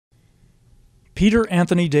Peter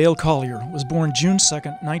Anthony Dale Collier was born June 2,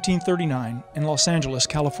 1939, in Los Angeles,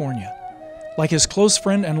 California. Like his close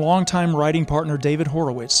friend and longtime writing partner David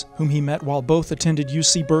Horowitz, whom he met while both attended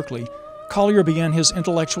UC Berkeley, Collier began his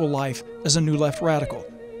intellectual life as a New Left radical.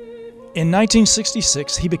 In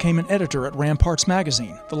 1966, he became an editor at Ramparts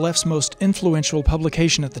magazine, the left's most influential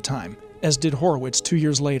publication at the time, as did Horowitz 2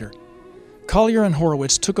 years later. Collier and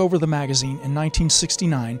Horowitz took over the magazine in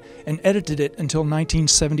 1969 and edited it until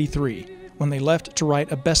 1973, when they left to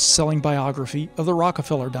write a best-selling biography of the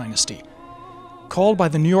Rockefeller dynasty. Called by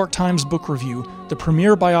the New York Times Book Review the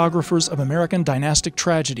premier biographers of American dynastic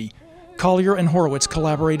tragedy, Collier and Horowitz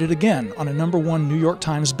collaborated again on a #1 New York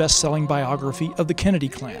Times best-selling biography of the Kennedy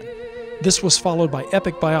clan. This was followed by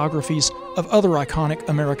epic biographies of other iconic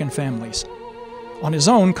American families. On his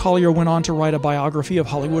own, Collier went on to write a biography of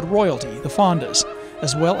Hollywood royalty, the Fondas,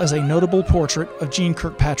 as well as a notable portrait of Jeane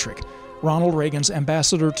Kirkpatrick, Ronald Reagan's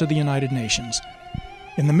ambassador to the United Nations.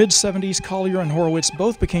 In the mid-70s, Collier and Horowitz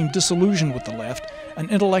both became disillusioned with the left, an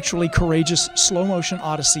intellectually courageous, slow-motion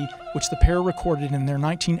odyssey which the pair recorded in their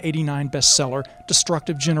 1989 bestseller,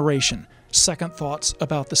 Destructive Generation, Second Thoughts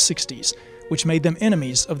About the 60s, which made them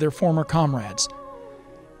enemies of their former comrades.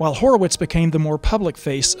 While Horowitz became the more public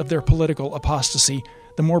face of their political apostasy,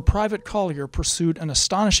 the more private Collier pursued an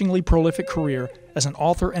astonishingly prolific career as an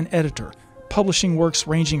author and editor, publishing works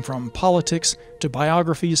ranging from politics to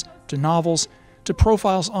biographies to novels to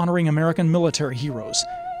profiles honoring American military heroes,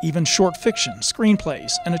 even short fiction,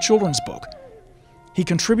 screenplays, and a children's book. He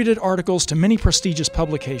contributed articles to many prestigious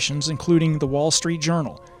publications, including the Wall Street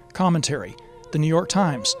Journal, Commentary, the New York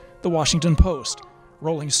Times, the Washington Post,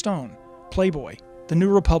 Rolling Stone, Playboy, the New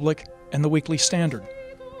Republic, and the Weekly Standard.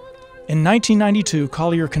 In 1992,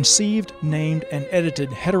 Collier conceived, named, and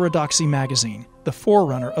edited Heterodoxy magazine, the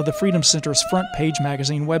forerunner of the Freedom Center's front page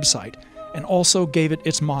magazine website, and also gave it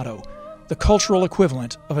its motto, the cultural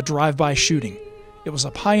equivalent of a drive-by shooting. It was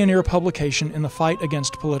a pioneer publication in the fight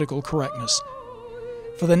against political correctness.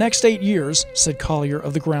 For the next 8 years, said Collier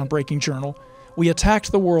of the groundbreaking journal, we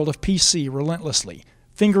attacked the world of PC relentlessly,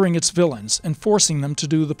 fingering its villains and forcing them to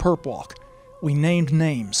do the perp walk. We named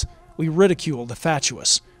names. We ridiculed the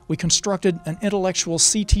fatuous. We constructed an intellectual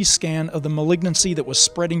CT scan of the malignancy that was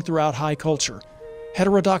spreading throughout high culture.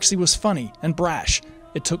 Heterodoxy was funny and brash.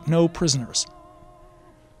 It took no prisoners.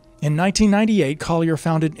 In 1998, Collier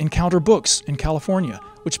founded Encounter Books in California,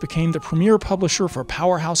 which became the premier publisher for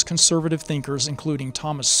powerhouse conservative thinkers including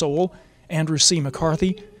Thomas Sowell, Andrew C.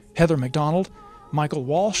 McCarthy, Heather McDonald, Michael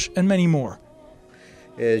Walsh, and many more.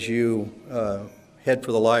 As you head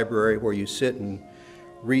for the library where you sit and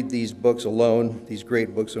read these books alone, these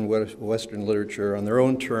great books in Western literature, on their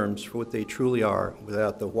own terms for what they truly are,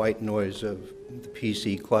 without the white noise of the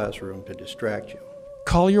PC classroom to distract you.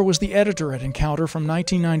 Collier was the editor at Encounter from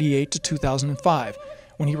 1998 to 2005,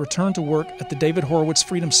 when he returned to work at the David Horowitz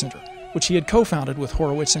Freedom Center, which he had co-founded with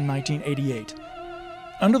Horowitz in 1988.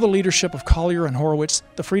 Under the leadership of Collier and Horowitz,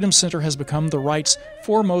 the Freedom Center has become the right's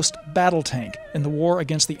foremost battle tank in the war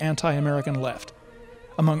against the anti-American left.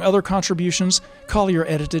 Among other contributions, Collier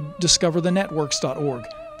edited DiscoverTheNetworks.org,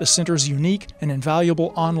 the center's unique and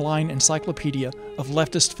invaluable online encyclopedia of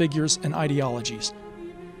leftist figures and ideologies.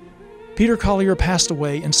 Peter Collier passed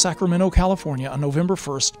away in Sacramento, California on November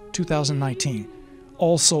 1st, 2019,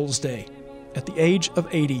 All Souls Day, at the age of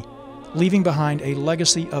 80, leaving behind a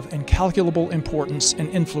legacy of incalculable importance and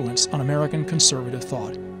influence on American conservative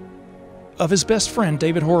thought. Of his best friend,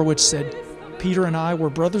 David Horowitz said, "Peter and I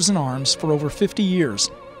were brothers in arms for over 50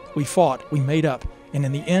 years. We fought, we made up, and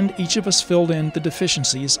in the end each of us filled in the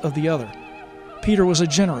deficiencies of the other. Peter was a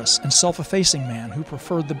generous and self-effacing man who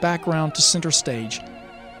preferred the background to center stage.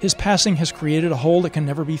 His passing has created a hole that can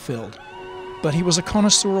never be filled. But he was a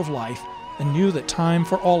connoisseur of life and knew that time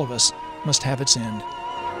for all of us must have its end."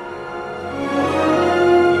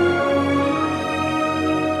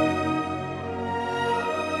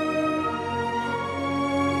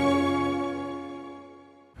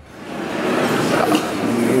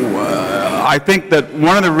 I think that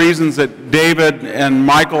one of the reasons that David and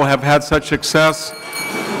Michael have had such success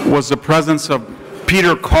was the presence of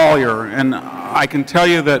Peter Collier, and I can tell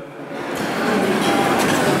you that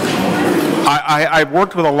I've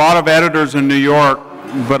worked with a lot of editors in New York,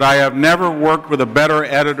 but I have never worked with a better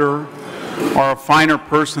editor or a finer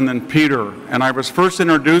person than Peter. And I was first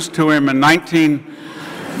introduced to him in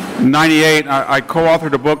 1998. I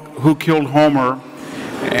co-authored a book, Who Killed Homer,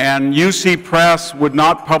 and UC Press would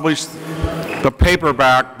not publish the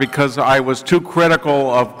paperback because I was too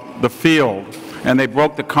critical of the field, and they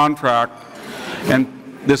broke the contract. And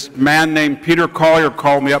this man named Peter Collier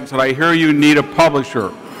called me up and said, "I hear you need a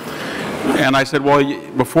publisher." And I said, well,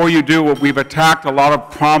 before you do, we've attacked a lot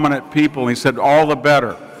of prominent people. And he said, all the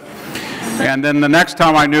better. And then the next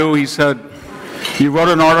time I knew, he said, you wrote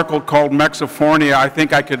an article called Mexifornia. I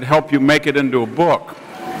think I could help you make it into a book.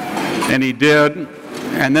 And he did.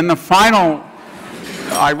 And then the final,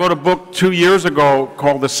 I wrote a book 2 years ago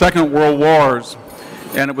called The Second World Wars,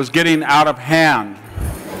 and it was getting out of hand.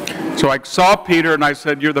 So I saw Peter and I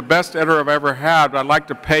said, you're the best editor I've ever had, but I'd like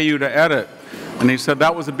to pay you to edit. And he said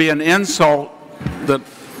that would be an insult that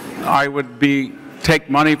I would take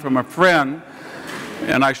money from a friend.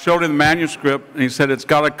 And I showed him the manuscript, and he said, it's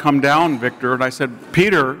got to come down, Victor. And I said,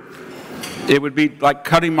 Peter, it would be like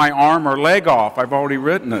cutting my arm or leg off. I've already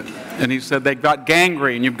written it. And he said, they've got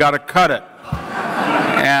gangrene. You've got to cut it.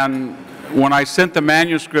 And when I sent the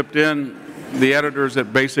manuscript in, the editors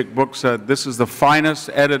at Basic Books said, this is the finest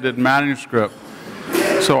edited manuscript.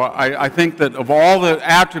 So I think that of all the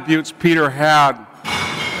attributes Peter had,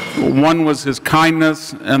 one was his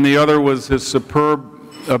kindness, and the other was his superb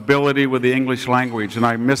ability with the English language, and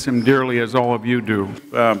I miss him dearly, as all of you do.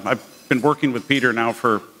 I've been working with Peter now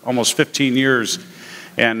for almost 15 years,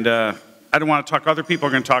 and I don't want to talk. Other people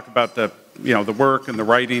are going to talk about the work and the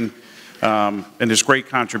writing and his great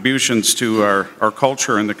contributions to our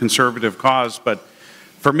culture and the conservative cause. But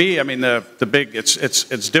for me, I mean,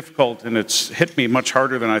 it's difficult, and it's hit me much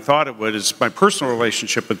harder than I thought it would. Is my personal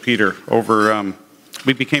relationship with Peter.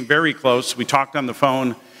 We became very close. We talked on the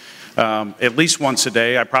phone at least once a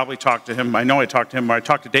day. I probably talked to him. I know I talked to him. I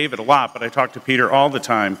talked to David a lot, but I talked to Peter all the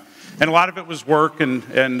time. And a lot of it was work,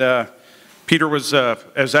 and Peter was,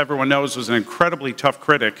 as everyone knows, was an incredibly tough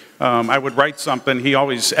critic. I would write something. He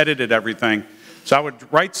always edited everything. So I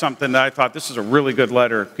would write something that I thought, this is a really good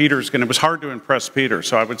letter. It was hard to impress Peter.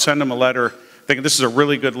 So I would send him a letter thinking, this is a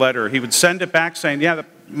really good letter. He would send it back saying, yeah,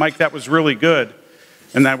 Mike, that was really good.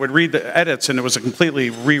 And I would read the edits, and it was a completely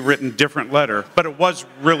rewritten, different letter. But it was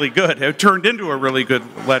really good. It turned into a really good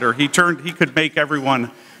letter. He could make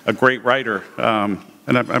everyone a great writer.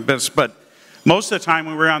 But most of the time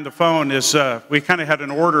when we were on the phone we kind of had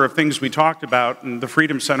an order of things we talked about, and the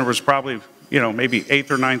Freedom Center was probably, maybe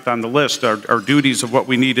 8th or 9th on the list, our duties of what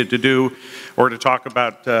we needed to do, or to talk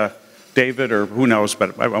about David, or who knows,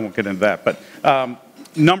 but I won't get into that. But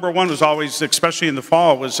number one was always, especially in the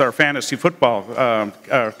fall, was our fantasy football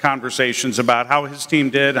conversations about how his team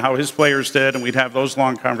did, how his players did, and we'd have those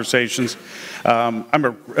long conversations. I'm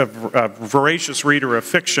a voracious reader of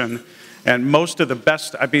fiction, and most of the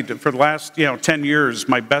best, for the last 10 years,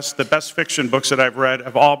 the best fiction books that I've read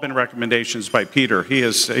have all been recommendations by Peter.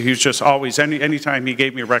 He's just always, anytime he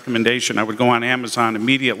gave me a recommendation, I would go on Amazon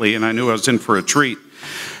immediately, and I knew I was in for a treat.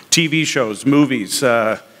 TV shows, movies.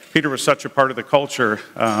 Peter was such a part of the culture,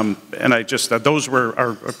 and those were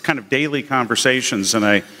our kind of daily conversations, and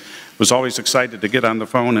I was always excited to get on the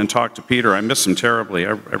phone and talk to Peter. I miss him terribly,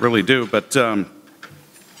 I really do. But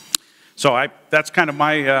that's kind of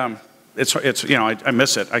my. I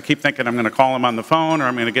miss it. I keep thinking I'm going to call him on the phone, or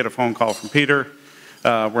I'm going to get a phone call from Peter.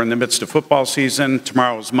 We're in the midst of football season.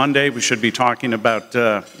 Tomorrow is Monday. We should be talking about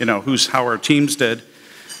how our teams did.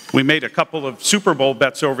 We made a couple of Super Bowl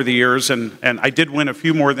bets over the years, and I did win a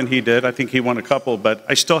few more than he did. I think he won a couple, but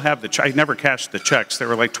I still have I never cashed the checks. They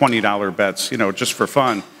were like $20 bets, just for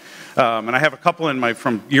fun. And I have a couple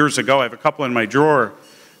from years ago. I have a couple in my drawer,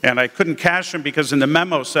 and I couldn't cash them because in the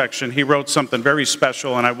memo section he wrote something very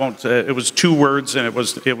special, and I won't. It was 2 words, and it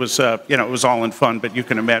was all in fun. But you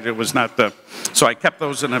can imagine it was not the. So I kept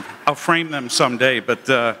those, and I'll frame them someday. But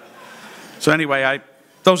so anyway,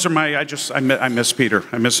 those are I miss Peter.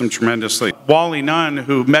 I miss him tremendously. Wally Nunn,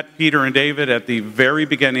 who met Peter and David at the very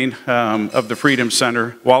beginning of the Freedom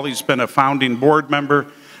Center. Wally's been a founding board member,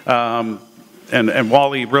 and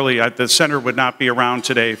Wally really, the center would not be around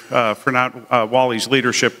today for not Wally's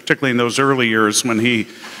leadership, particularly in those early years when he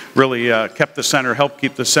really helped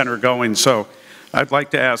keep the center going. So I'd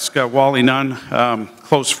like to ask Wally Nunn,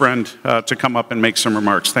 close friend, to come up and make some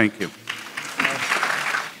remarks. Thank you.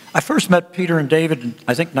 I first met Peter and David in,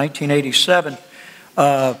 I think, 1987.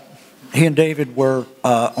 He and David were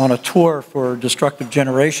on a tour for Destructive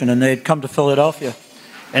Generation, and they had come to Philadelphia.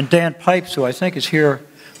 And Dan Pipes, who I think is here,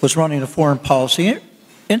 was running the Foreign Policy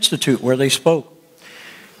Institute where they spoke.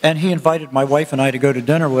 And he invited my wife and I to go to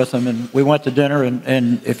dinner with him, and we went to dinner,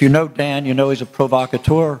 and if you know Dan, you know he's a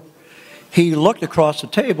provocateur. He looked across the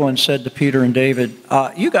table and said to Peter and David,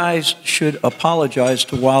 you guys should apologize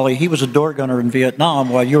to Wally. He was a door gunner in Vietnam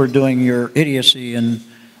while you were doing your idiocy in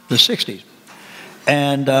the 60s.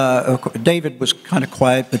 And David was kind of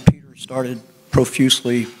quiet, but Peter started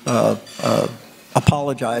profusely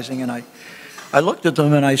apologizing. And I looked at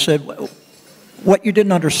them and I said, what you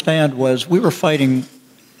didn't understand was we were fighting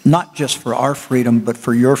not just for our freedom, but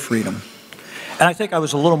for your freedom. And I think I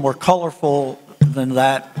was a little more colorful than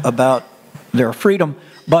that about their freedom,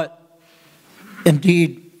 but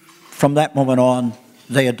indeed, from that moment on,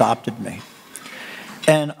 they adopted me.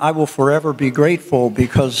 And I will forever be grateful,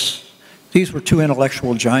 because these were two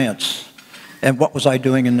intellectual giants, and what was I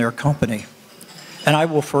doing in their company? And I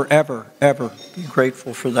will forever, ever be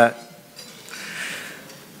grateful for that.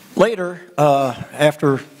 Later,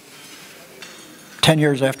 after 10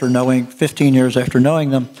 years after knowing, 15 years after knowing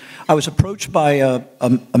them, I was approached by a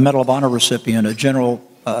Medal of Honor recipient, a General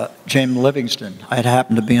James Livingston. I had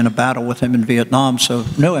happened to be in a battle with him in Vietnam, so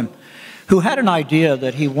knew him, who had an idea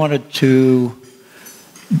that he wanted to,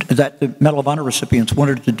 that the Medal of Honor recipients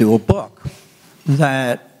wanted to do a book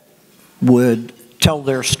that would tell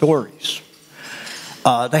their stories.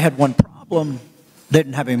 They had one problem: they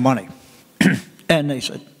didn't have any money. And they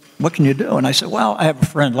said, "What can you do?" And I said, "Well, I have a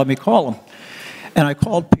friend, let me call him." And I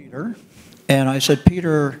called Peter, and I said,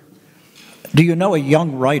 "Peter, do you know a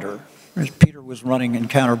young writer?" Peter was running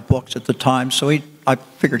Encounter Books at the time, so I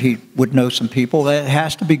figured he would know some people. It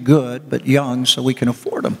has to be good, but young, so we can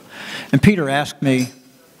afford them. And Peter asked me,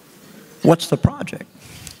 "What's the project?"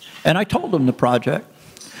 And I told him the project,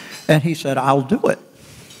 and he said, "I'll do it."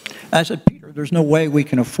 I said, "Peter, there's no way we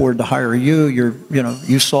can afford to hire you.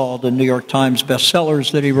 You saw the New York Times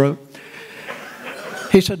bestsellers that he wrote."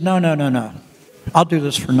 He said, "No. I'll do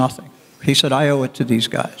this for nothing." He said, "I owe it to these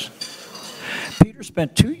guys." Peter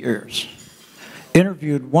spent 2 years,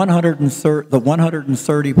 interviewed the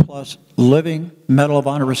 130 plus living Medal of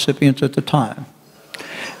Honor recipients at the time,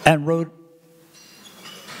 and wrote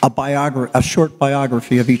a short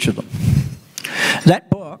biography of each of them. That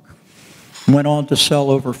book went on to sell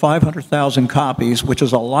over 500,000 copies, which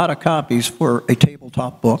is a lot of copies for a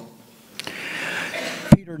tabletop book.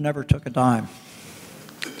 Peter never took a dime.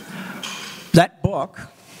 That book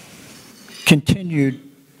continued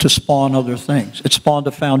to spawn other things. It spawned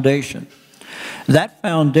a foundation. That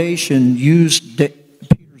foundation used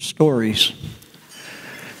Peter's stories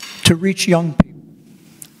to reach young people.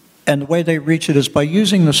 And the way they reach it is by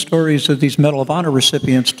using the stories of these Medal of Honor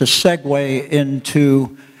recipients to segue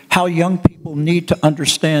into how young people need to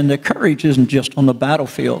understand that courage isn't just on the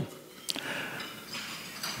battlefield.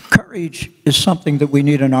 Courage is something that we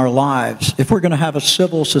need in our lives. If we're going to have a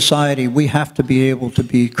civil society, we have to be able to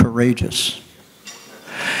be courageous.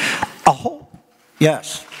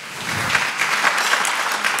 Yes.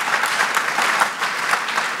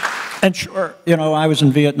 And sure, I was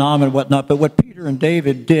in Vietnam and whatnot, but what Peter and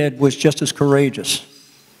David did was just as courageous.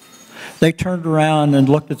 They turned around and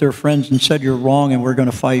looked at their friends and said, "You're wrong and we're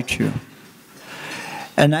going to fight you."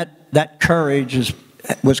 And that courage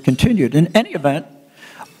was continued. In any event,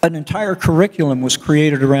 an entire curriculum was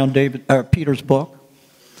created around Peter's book.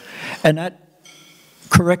 And that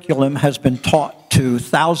curriculum has been taught to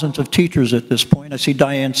thousands of teachers at this point. I see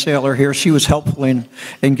Diane Saylor here. She was helpful in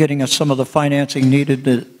getting us some of the financing needed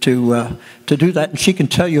to do that. And she can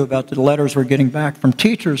tell you about the letters we're getting back from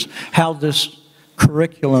teachers, how this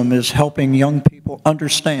curriculum is helping young people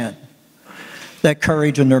understand that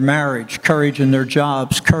courage in their marriage, courage in their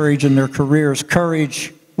jobs, courage in their careers,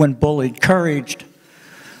 courage when bullied, courage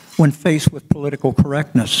when faced with political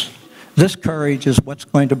correctness. This courage is what's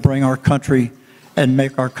going to bring our country and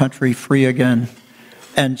make our country free again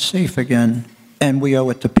and safe again. And we owe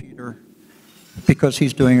it to Peter because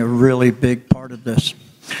he's doing a really big part of this.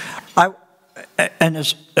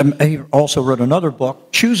 He also wrote another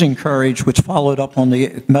book, Choosing Courage, which followed up on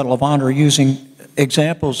the Medal of Honor, using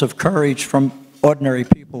examples of courage from ordinary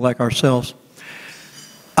people like ourselves.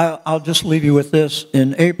 I'll just leave you with this.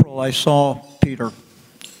 In April, I saw Peter,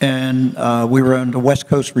 and we were on the West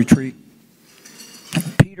Coast retreat.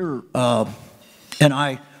 Peter and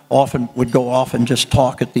I often would go off and just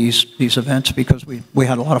talk at these events because we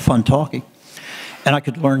had a lot of fun talking, and I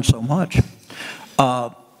could learn so much.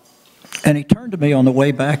 And he turned to me on the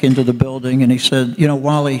way back into the building, and he said,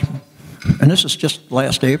 "Wally," and this is just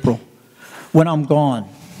last April, "when I'm gone,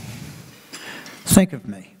 think of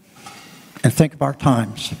me and think of our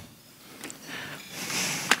times."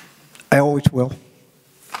 I always will.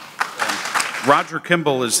 Roger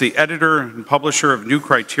Kimball is the editor and publisher of New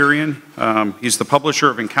Criterion. He's the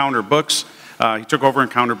publisher of Encounter Books. He took over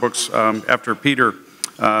Encounter Books after Peter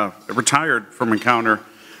retired from Encounter.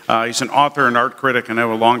 He's an author and art critic, and a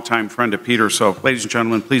longtime friend of Peter. So, ladies and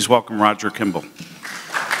gentlemen, please welcome Roger Kimball.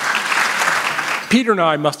 Peter and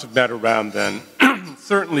I must have met around then,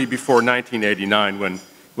 certainly before 1989,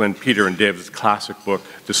 when Peter and David's classic book,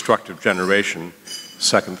 Destructive Generation,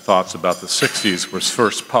 Second Thoughts About the 60s, was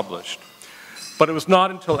first published. But it was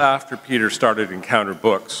not until after Peter started Encounter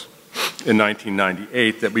Books in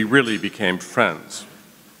 1998 that we really became friends.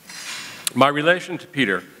 My relation to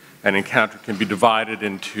Peter and Encounter can be divided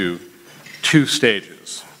into two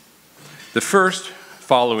stages. The first,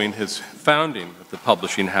 following his founding of the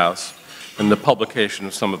publishing house and the publication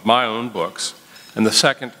of some of my own books, and the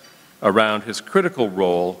second around his critical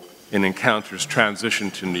role in Encounter's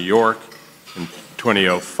transition to New York in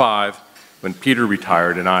 2005, when Peter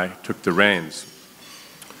retired and I took the reins.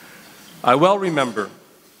 I well remember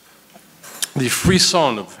the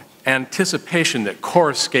frisson of anticipation that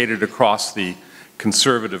coruscated across the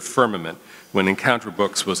conservative firmament when Encounter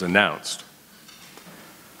Books was announced.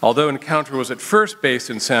 Although Encounter was at first based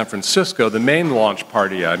in San Francisco, the main launch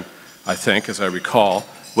party, I think, as I recall,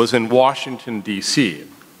 was in Washington, D.C.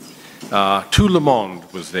 Tout le monde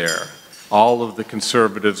was there. All of the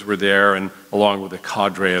conservatives were there, and along with a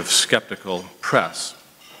cadre of skeptical press.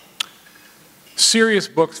 Serious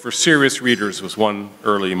books for serious readers was one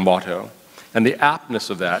early motto, and the aptness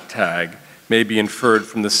of that tag may be inferred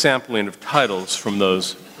from the sampling of titles from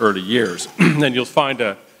those early years. And you'll find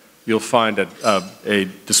a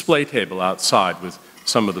display table outside with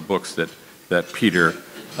some of the books that Peter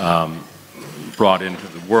brought into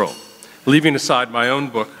the world. Leaving aside my own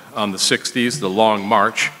book on the 60s, The Long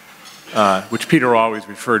March, which Peter always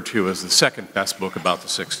referred to as the second best book about the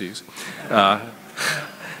 60s,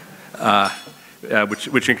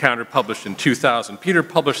 which Encounter published in 2000. Peter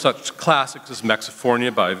published such classics as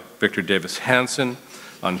Mexifornia by Victor Davis Hanson,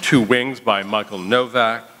 On Two Wings by Michael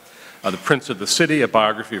Novak, The Prince of the City, a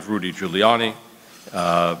biography of Rudy Giuliani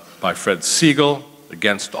by Fred Siegel,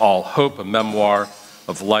 Against All Hope, a memoir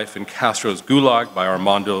of life in Castro's Gulag by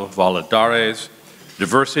Armando Valladares,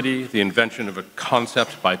 Diversity, the invention of a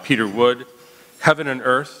concept by Peter Wood, Heaven and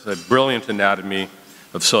Earth, a brilliant anatomy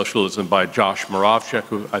of socialism by Josh Moravchik,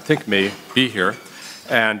 who I think may be here,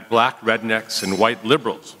 and Black Rednecks and White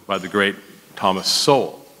Liberals by the great Thomas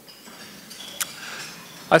Sowell.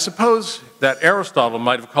 I suppose that Aristotle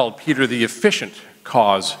might have called Peter the efficient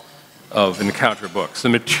cause of Encounter Books. The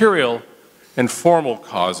material and formal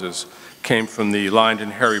causes came from the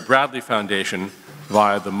Lyndon Harry Bradley Foundation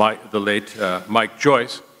via the late Mike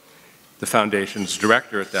Joyce, the foundation's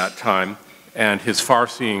director at that time, and his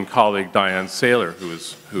far-seeing colleague Diane Saylor,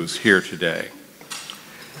 who's here today.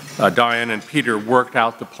 Diane and Peter worked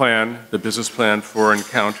out the business plan for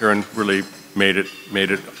Encounter, and really made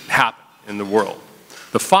it happen in the world.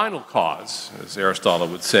 The final cause, as Aristotle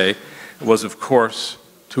would say, was of course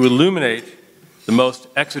to illuminate the most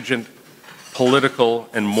exigent political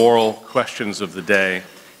and moral questions of the day,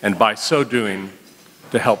 and by so doing,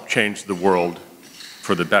 to help change the world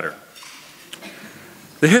for the better.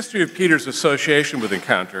 The history of Peter's association with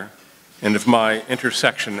Encounter, and of my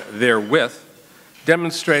intersection therewith,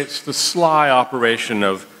 demonstrates the sly operation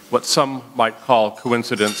of what some might call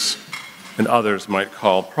coincidence and others might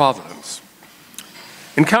call providence.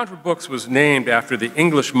 Encounter Books was named after the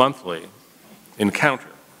English monthly Encounter,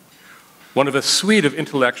 one of a suite of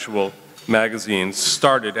intellectual magazines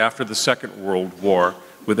started after the Second World War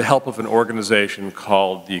with the help of an organization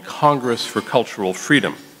called the Congress for Cultural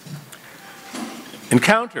Freedom.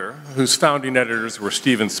 Encounter, whose founding editors were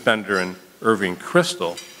Stephen Spender and Irving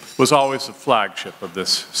Kristol, was always the flagship of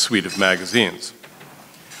this suite of magazines.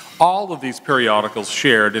 All of these periodicals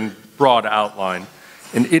shared in broad outline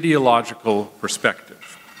an ideological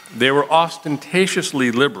perspective. They were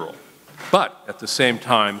ostentatiously liberal, but at the same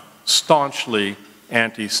time staunchly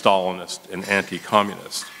anti-Stalinist and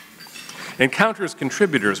anti-communist. Encounter's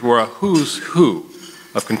contributors were a who's who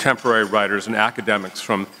of contemporary writers and academics,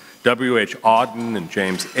 from W.H. Auden and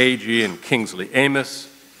James Agee and Kingsley Amos,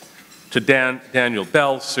 to Daniel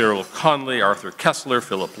Bell, Cyril Conley, Arthur Kessler,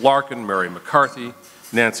 Philip Larkin, Mary McCarthy,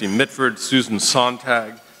 Nancy Mitford, Susan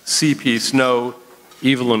Sontag, C.P. Snow,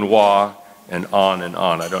 Evelyn Waugh, and on and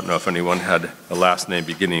on. I don't know if anyone had a last name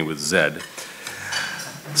beginning with Z.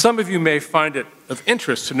 Some of you may find it of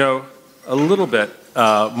interest to know a little bit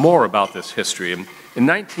more about this history. In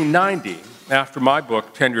 1990, after my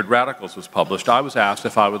book, Tenured Radicals, was published, I was asked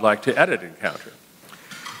if I would like to edit Encounter.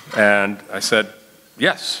 And I said,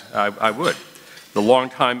 yes, I would. The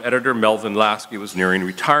longtime editor, Melvin Lasky, was nearing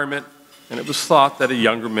retirement, and it was thought that a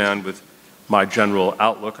younger man with my general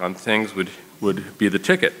outlook on things would be the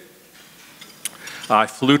ticket. I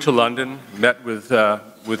flew to London, met with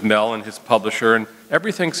Mel and his publisher, and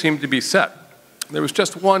everything seemed to be set. There was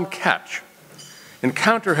just one catch.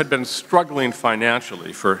 Encounter had been struggling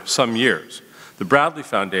financially for some years. The Bradley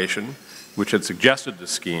Foundation, which had suggested the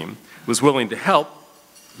scheme, was willing to help,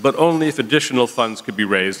 but only if additional funds could be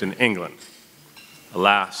raised in England.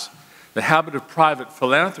 Alas, the habit of private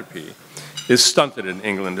philanthropy is stunted in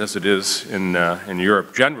England as it is in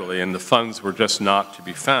Europe generally, and the funds were just not to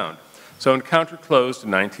be found. So Encounter closed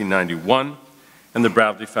in 1991, and the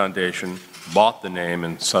Bradley Foundation bought the name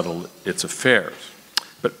and settled its affairs.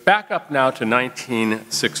 But back up now to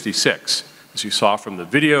 1966. As you saw from the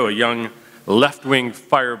video, a young left-wing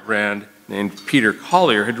firebrand named Peter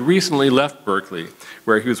Collier had recently left Berkeley,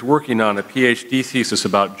 where he was working on a PhD thesis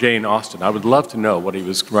about Jane Austen. I would love to know what he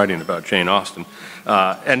was writing about Jane Austen,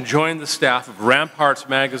 and joined the staff of Ramparts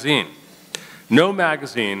magazine. No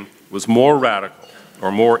magazine was more radical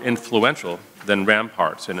or more influential than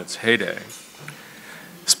Ramparts in its heyday.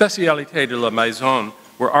 Spécialité de la Maison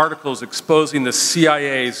were articles exposing the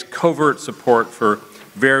CIA's covert support for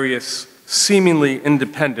various seemingly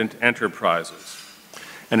independent enterprises.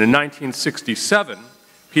 And in 1967,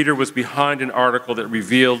 Peter was behind an article that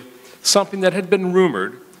revealed something that had been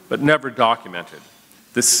rumored but never documented: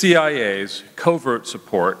 the CIA's covert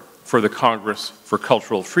support for the Congress for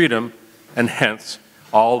Cultural Freedom, and hence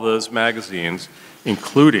all those magazines,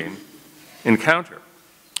 including Encounter.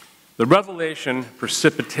 The revelation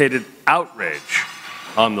precipitated outrage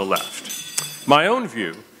on the left. My own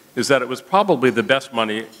view is that it was probably the best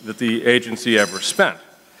money that the agency ever spent.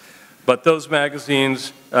 But those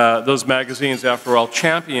magazines, after all,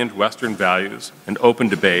 championed Western values and open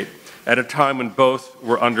debate at a time when both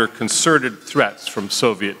were under concerted threats from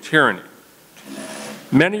Soviet tyranny.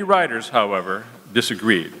 Many writers, however,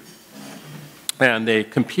 disagreed, and they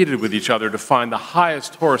competed with each other to find the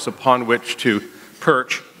highest horse upon which to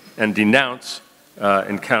perch and denounce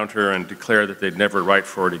Encounter and declare that they'd never write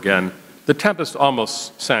for it again. The tempest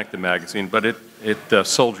almost sank the magazine, but it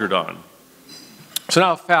soldiered on. So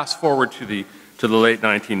now fast forward to the late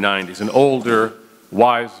 1990s. An older,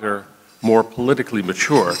 wiser, more politically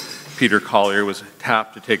mature Peter Collier was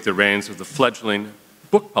tapped to take the reins of the fledgling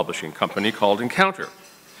book publishing company called Encounter.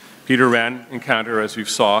 Peter ran Encounter, as you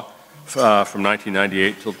saw, from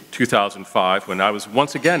 1998 till 2005, when I was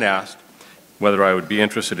once again asked whether I would be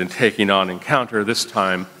interested in taking on Encounter, this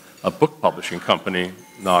time a book publishing company,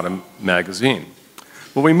 not a magazine.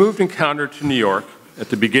 Well, we moved Encounter to New York at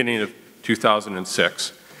the beginning of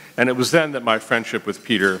 2006, and it was then that my friendship with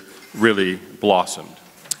Peter really blossomed.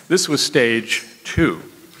 This was stage 2.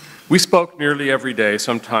 We spoke nearly every day,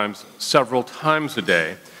 sometimes several times a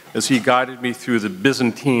day, as he guided me through the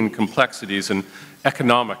Byzantine complexities and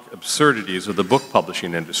economic absurdities of the book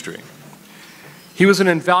publishing industry. He was an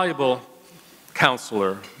invaluable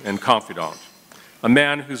counselor and confidant, a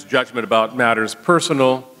man whose judgment about matters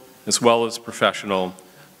personal as well as professional,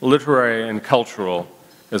 literary and cultural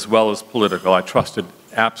as well as political, I trusted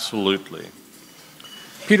absolutely.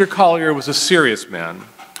 Peter Collier was a serious man,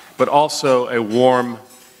 but also a warm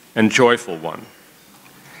and joyful one.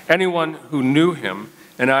 Anyone who knew him,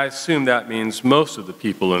 and I assume that means most of the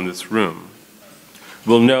people in this room,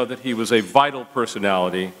 will know that he was a vital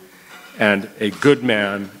personality and a good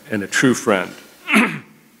man and a true friend.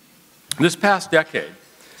 This past decade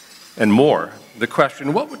and more, the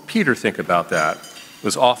question, what would Peter think about that,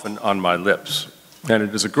 was often on my lips. And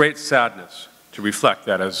it is a great sadness to reflect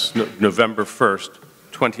that as November 1st,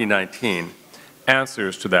 2019,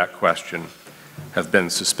 answers to that question have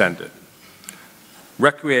been suspended.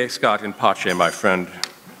 Requiescat in pace, my friend.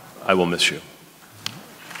 I will miss you.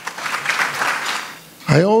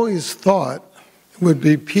 I always thought it would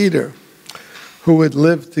be Peter who would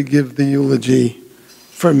live to give the eulogy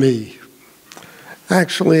for me.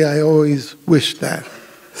 Actually, I always wished that,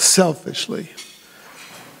 selfishly.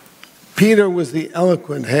 Peter was the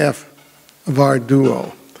eloquent half of our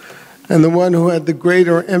duo, and the one who had the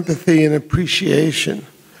greater empathy and appreciation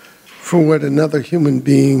for what another human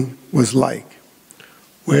being was like,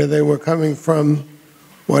 where they were coming from,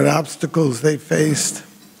 what obstacles they faced,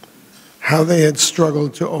 how they had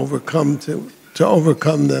struggled to overcome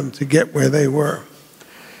them to get where they were.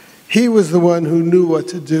 He was the one who knew what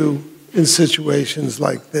to do in situations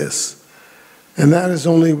like this, and that is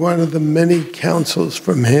only one of the many counsels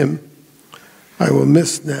from him I will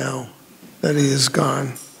miss now that he is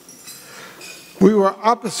gone. We were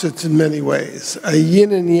opposites in many ways, a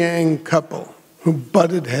yin and yang couple who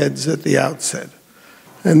butted heads at the outset,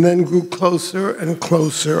 and then grew closer and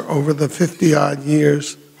closer over the 50-odd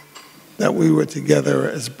years that we were together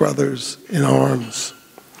as brothers in arms.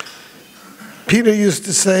 Peter used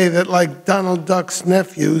to say that like Donald Duck's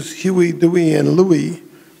nephews, Huey, Dewey, and Louie,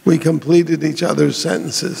 we completed each other's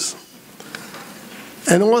sentences.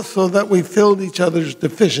 And also that we filled each other's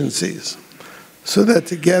deficiencies, so that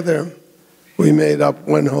together we made up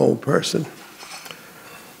one whole person.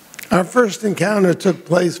 Our first encounter took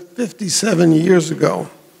place 57 years ago,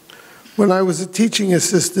 when I was a teaching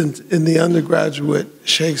assistant in the undergraduate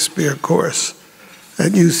Shakespeare course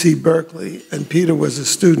at UC Berkeley, and Peter was a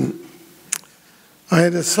student. I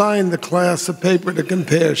had assigned the class a paper to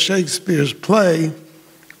compare Shakespeare's play,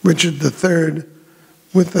 Richard III,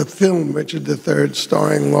 with the film Richard III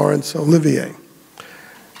starring Laurence Olivier.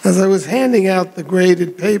 As I was handing out the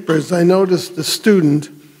graded papers, I noticed a student,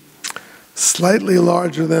 slightly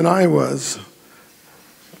larger than I was,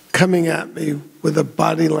 coming at me with a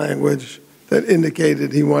body language that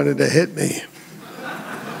indicated he wanted to hit me.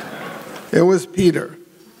 It was Peter.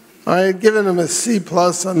 I had given him a C+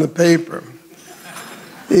 on the paper.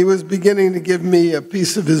 He was beginning to give me a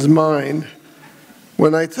piece of his mind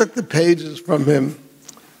when I took the pages from him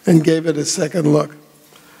and gave it a second look.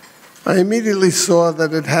 I immediately saw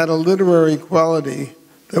that it had a literary quality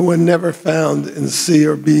that were never found in C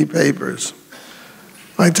or B papers.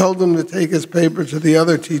 I told him to take his paper to the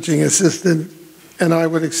other teaching assistant, and I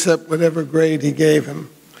would accept whatever grade he gave him.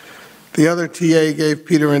 The other TA gave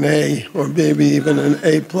Peter an A, or maybe even an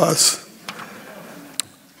A+.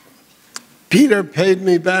 Peter paid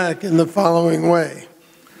me back in the following way.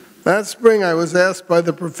 That spring, I was asked by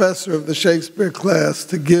the professor of the Shakespeare class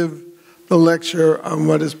to give the lecture on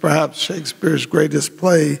what is perhaps Shakespeare's greatest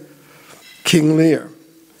play, King Lear.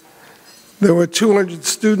 There were 200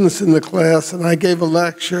 students in the class, and I gave a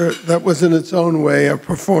lecture that was in its own way a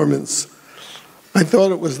performance. I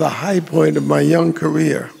thought it was the high point of my young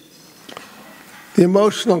career. The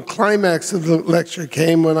emotional climax of the lecture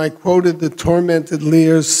came when I quoted the tormented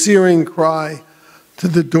Lear's searing cry to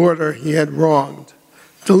the daughter he had wronged,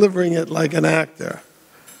 delivering it like an actor.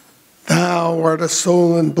 "Thou art a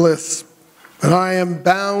soul in bliss, but I am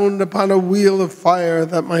bound upon a wheel of fire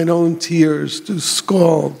that mine own tears do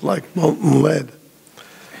scald like molten lead."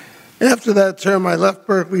 After that term, I left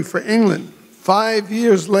Berkeley for England. 5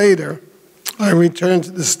 years later, I returned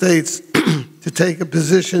to the States to take a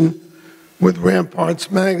position with Ramparts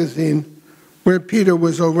magazine, where Peter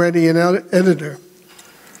was already an editor.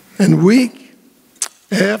 And week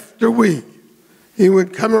after week, he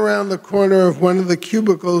would come around the corner of one of the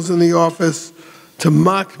cubicles in the office to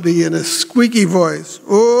mock me in a squeaky voice.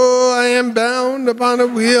 "Oh, I am bound upon a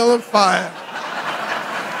wheel of fire."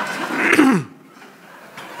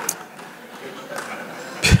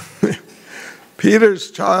 Peter's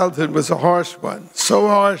childhood was a harsh one, so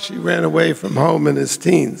harsh he ran away from home in his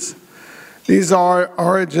teens. These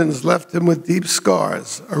origins left him with deep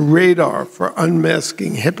scars, a radar for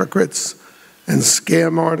unmasking hypocrites and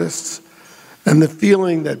scam artists, and the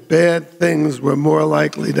feeling that bad things were more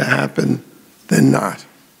likely to happen than not.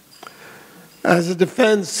 As a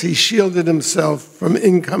defense, he shielded himself from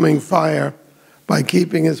incoming fire by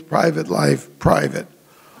keeping his private life private,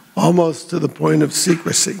 almost to the point of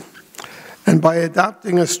secrecy, and by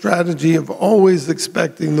adopting a strategy of always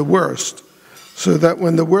expecting the worst, so that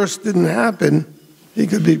when the worst didn't happen, he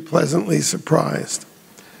could be pleasantly surprised.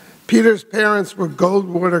 Peter's parents were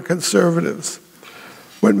Goldwater conservatives.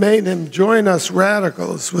 What made him join us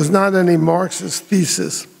radicals was not any Marxist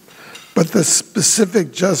thesis, but the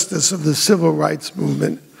specific justice of the civil rights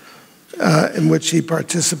movement in which he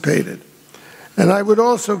participated. And I would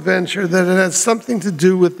also venture that it had something to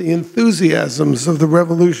do with the enthusiasms of the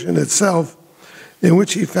revolution itself, in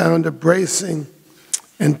which he found a bracing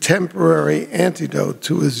and temporary antidote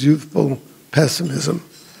to his youthful pessimism.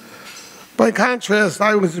 By contrast,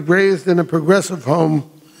 I was raised in a progressive home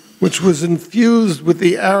which was infused with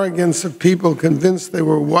the arrogance of people convinced they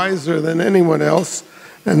were wiser than anyone else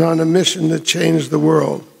and on a mission to change the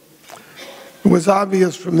world. It was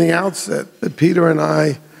obvious from the outset that Peter and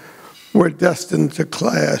I were destined to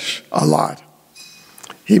clash a lot.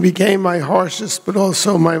 He became my harshest but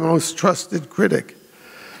also my most trusted critic.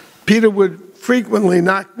 Peter would frequently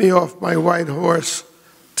knock me off my white horse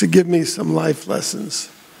to give me some life lessons,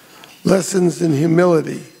 lessons in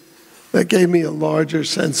humility that gave me a larger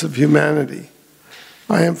sense of humanity.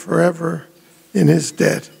 I am forever in his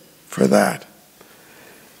debt for that.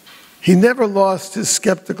 He never lost his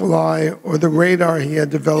skeptical eye or the radar he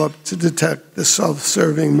had developed to detect the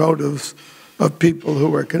self-serving motives of people who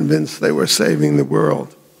were convinced they were saving the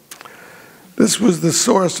world. This was the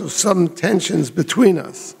source of some tensions between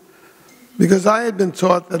us, because I had been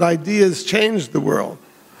taught that ideas changed the world.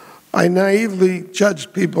 I naively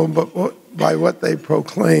judged people by what they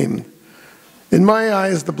proclaimed. In my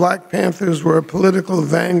eyes, the Black Panthers were a political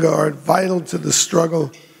vanguard vital to the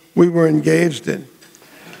struggle we were engaged in.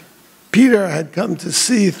 Peter had come to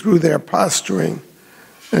see through their posturing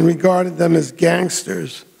and regarded them as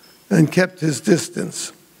gangsters and kept his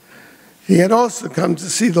distance. He had also come to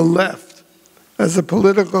see the left as a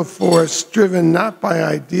political force driven not by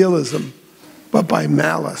idealism, but by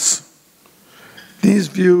malice. These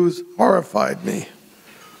views horrified me,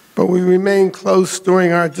 but we remained close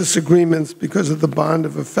during our disagreements because of the bond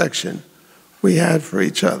of affection we had for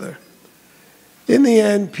each other. In the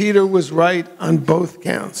end, Peter was right on both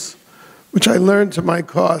counts, which I learned to my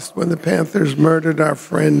cost when the Panthers murdered our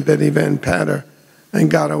friend Betty Van Patter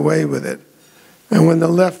and got away with it, and when the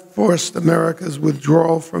left forced America's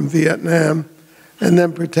withdrawal from Vietnam and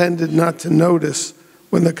then pretended not to notice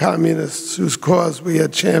when the communists whose cause we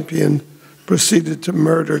had championed proceeded to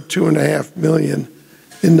murder 2.5 million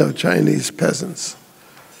Indo-Chinese peasants.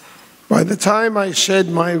 By the time I shed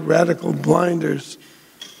my radical blinders,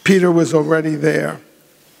 Peter was already there.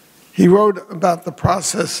 He wrote about the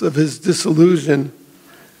process of his disillusion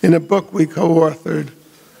in a book we co-authored,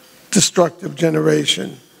 Destructive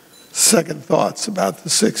Generation, Second Thoughts About the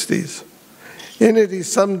 60s. In it, he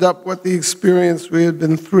summed up what the experience we had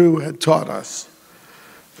been through had taught us.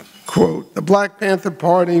 Quote, "The Black Panther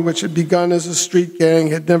Party, which had begun as a street gang,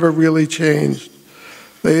 had never really changed.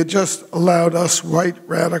 They had just allowed us white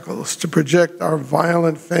radicals to project our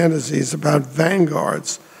violent fantasies about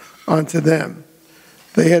vanguards onto them.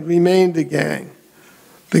 They had remained a gang.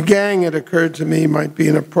 The gang, it occurred to me, might be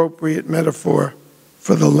an appropriate metaphor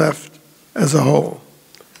for the left as a whole."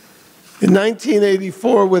 In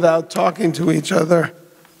 1984, without talking to each other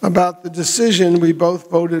about the decision, we both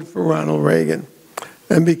voted for Ronald Reagan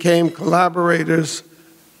and became collaborators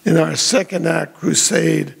in our second act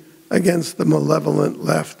crusade against the malevolent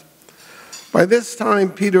left. By this time,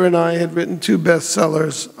 Peter and I had written 2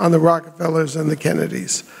 bestsellers on the Rockefellers and the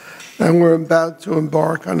Kennedys, and were about to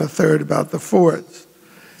embark on a third about the Fords.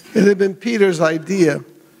 It had been Peter's idea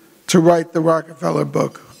to write the Rockefeller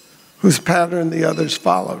book, whose pattern the others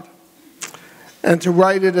followed, and to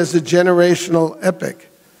write it as a generational epic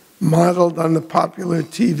modeled on the popular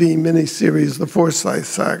TV miniseries, The Forsyth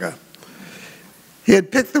Saga. He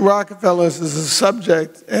had picked the Rockefellers as a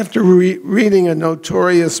subject after reading a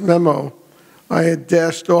notorious memo I had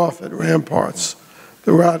dashed off at Ramparts,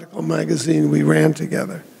 the radical magazine we ran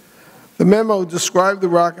together. The memo described the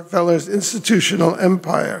Rockefellers' institutional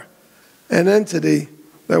empire, an entity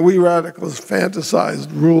that we radicals fantasized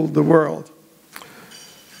ruled the world.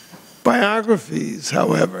 Biographies,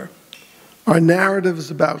 however, are narratives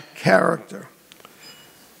about character.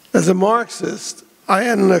 As a Marxist, I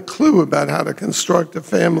hadn't a clue about how to construct a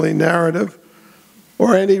family narrative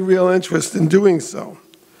or any real interest in doing so.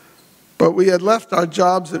 But we had left our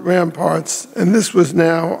jobs at Ramparts, and this was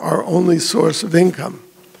now our only source of income.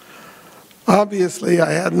 Obviously,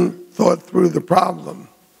 I hadn't thought through the problem,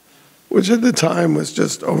 which at the time was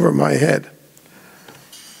just over my head.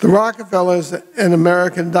 The Rockefellers, an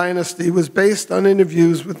American dynasty, was based on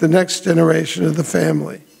interviews with the next generation of the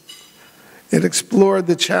family. It explored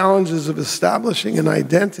the challenges of establishing an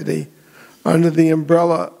identity under the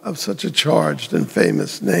umbrella of such a charged and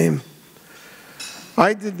famous name.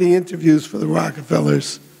 I did the interviews for the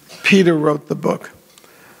Rockefellers. Peter wrote the book.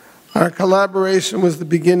 Our collaboration was the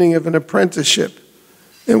beginning of an apprenticeship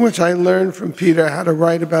in which I learned from Peter how to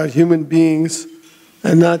write about human beings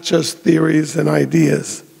and not just theories and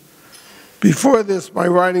ideas. Before this, my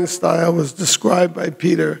writing style was described by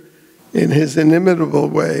Peter in his inimitable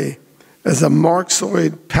way as a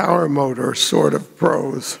Marxoid power motor sort of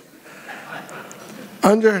prose.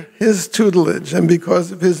 Under his tutelage, and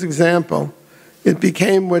because of his example, it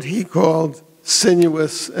became what he called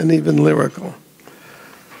sinuous and even lyrical.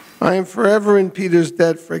 I am forever in Peter's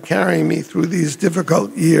debt for carrying me through these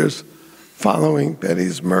difficult years following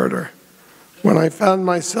Betty's murder, when I found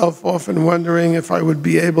myself often wondering if I would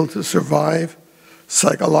be able to survive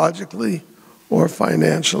psychologically or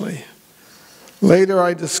financially. Later,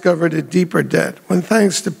 I discovered a deeper debt when,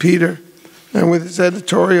 thanks to Peter and with his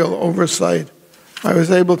editorial oversight, I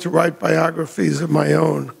was able to write biographies of my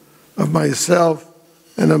own, of myself,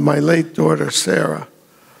 and of my late daughter, Sarah.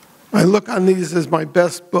 I look on these as my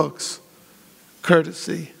best books,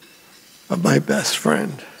 courtesy of my best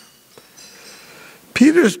friend.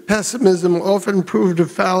 Peter's pessimism often proved a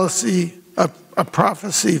fallacy, a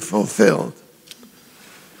prophecy fulfilled.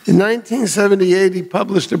 In 1978, he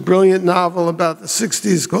published a brilliant novel about the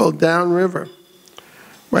 60s called Downriver.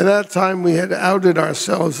 By that time, we had outed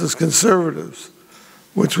ourselves as conservatives,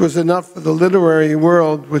 which was enough for the literary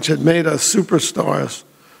world, which had made us superstars,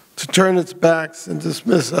 to turn its backs and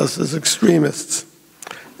dismiss us as extremists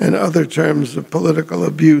and other terms of political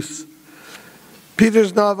abuse.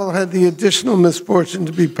 Peter's novel had the additional misfortune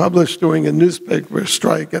to be published during a newspaper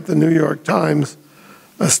strike at the New York Times,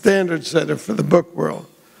 a standard setter for the book world.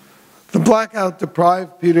 The blackout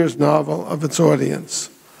deprived Peter's novel of its audience,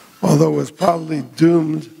 although it was probably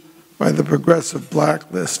doomed by the progressive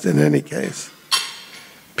blacklist in any case.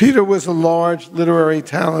 Peter was a large literary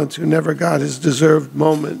talent who never got his deserved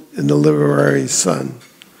moment in the literary sun.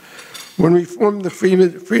 When we formed the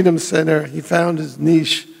Freedom Center, he found his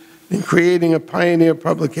niche in creating a pioneer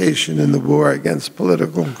publication in the war against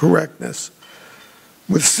political correctness.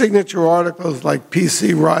 With signature articles like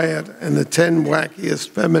PC Riot and the 10 Wackiest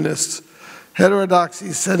Feminists,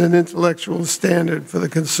 Heterodoxy set an intellectual standard for the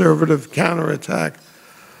conservative counterattack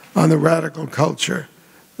on the radical culture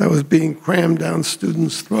that was being crammed down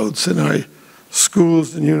students' throats in our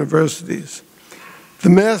schools and universities. The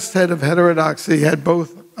masthead of Heterodoxy had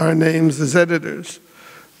both our names as editors.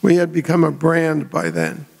 We had become a brand by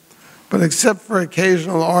then. But except for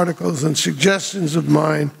occasional articles and suggestions of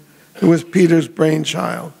mine, it was Peter's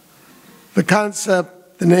brainchild. The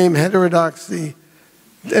concept, the name Heterodoxy,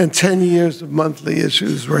 and 10 years of monthly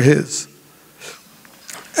issues were his,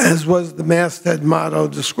 as was the masthead motto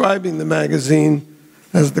describing the magazine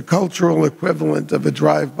as the cultural equivalent of a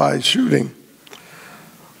drive-by shooting.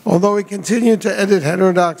 Although he continued to edit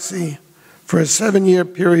Heterodoxy for a 7-year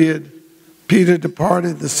period, Peter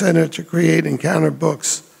departed the center to create Encounter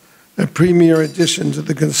Books, a premier addition to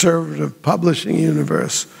the conservative publishing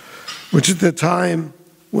universe, which at the time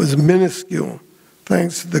was minuscule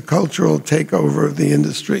thanks to the cultural takeover of the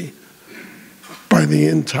industry by the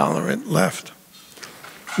intolerant left.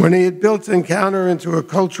 When he had built Encounter into a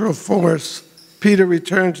cultural force, Peter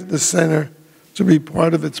returned to the center to be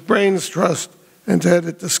part of its brains trust and to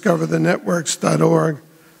edit discoverthenetworks.org,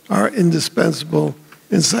 our indispensable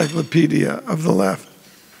encyclopedia of the left.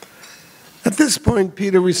 At this point,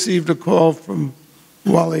 Peter received a call from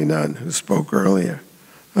Wally Nunn, who spoke earlier,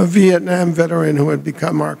 a Vietnam veteran who had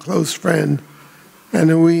become our close friend and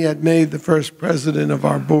who we had made the first president of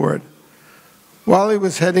our board. Wally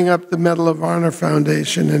was heading up the Medal of Honor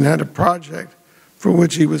Foundation and had a project for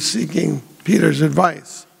which he was seeking Peter's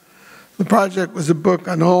advice. The project was a book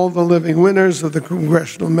on all the living winners of the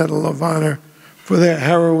Congressional Medal of Honor for their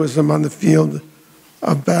heroism on the field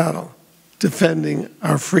of battle, defending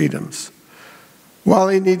our freedoms.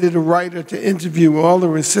 Wally needed a writer to interview all the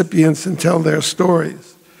recipients and tell their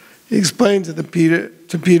stories. He explained to Peter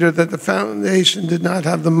that the foundation did not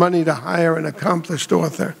have the money to hire an accomplished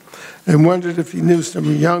author and wondered if he knew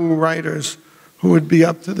some young writers who would be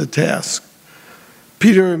up to the task.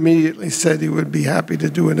 Peter immediately said he would be happy to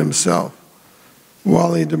do it himself.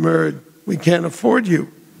 Wally demurred. "We can't afford you,"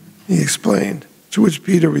 he explained, to which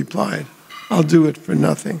Peter replied, "I'll do it for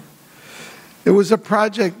nothing." It was a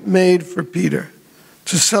project made for Peter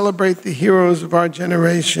to celebrate the heroes of our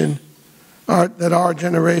generation that our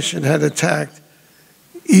generation had attacked,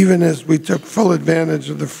 even as we took full advantage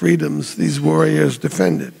of the freedoms these warriors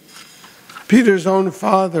defended. Peter's own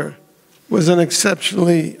father was an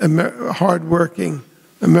exceptionally hardworking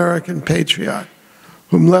American patriot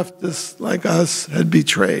whom leftists like us had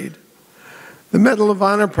betrayed. The Medal of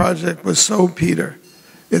Honor project was so Peter.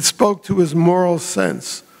 It spoke to his moral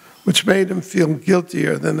sense, which made him feel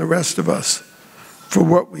guiltier than the rest of us for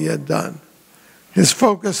what we had done. His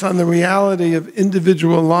focus on the reality of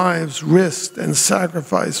individual lives risked and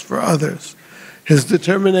sacrificed for others. His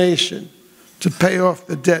determination to pay off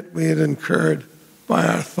the debt we had incurred by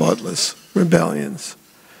our thoughtless rebellions.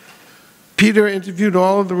 Peter interviewed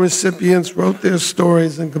all of the recipients, wrote their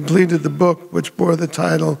stories, and completed the book, which bore the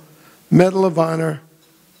title Medal of Honor,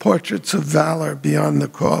 Portraits of Valor Beyond the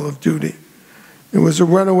Call of Duty. It was a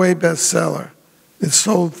runaway bestseller. It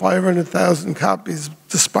sold 500,000 copies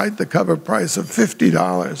despite the cover price of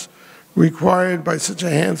 $50 required by such a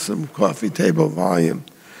handsome coffee table volume.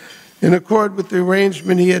 In accord with the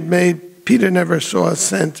arrangement he had made, Peter never saw a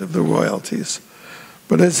cent of the royalties.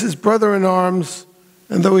 But as his brother-in-arms,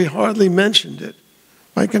 and though he hardly mentioned it,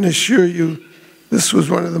 I can assure you this was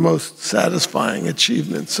one of the most satisfying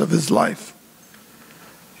achievements of his life.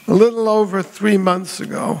 A little over 3 months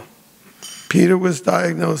ago, Peter was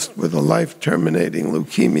diagnosed with a life-terminating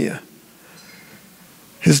leukemia.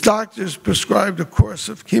 His doctors prescribed a course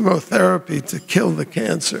of chemotherapy to kill the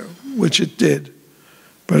cancer, which it did,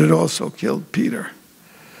 but it also killed Peter,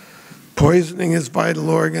 poisoning his vital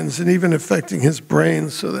organs and even affecting his brain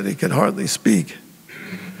so that he could hardly speak.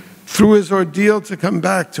 Through his ordeal to come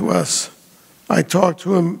back to us, I talked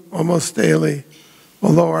to him almost daily,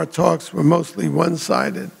 although our talks were mostly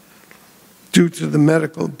one-sided due to the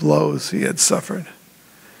medical blows he had suffered.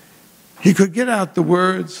 He could get out the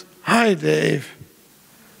words, "Hi, Dave,"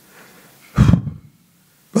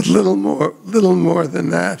 but little more than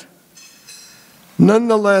that.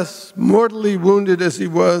 Nonetheless, mortally wounded as he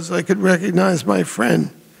was, I could recognize my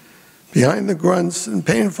friend behind the grunts and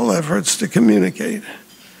painful efforts to communicate.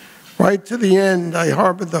 Right to the end, I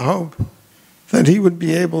harbored the hope that he would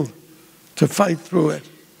be able to fight through it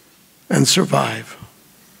and survive.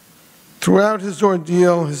 Throughout his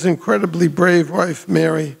ordeal, his incredibly brave wife,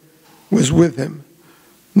 Mary, was with him,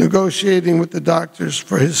 negotiating with the doctors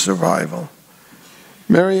for his survival.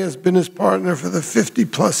 Mary has been his partner for the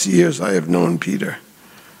 50-plus years I have known Peter,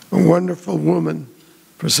 a wonderful woman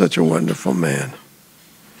for such a wonderful man.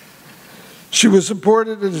 She was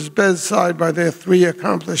supported at his bedside by their 3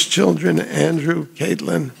 accomplished children, Andrew,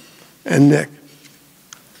 Caitlin, and Nick.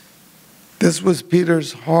 This was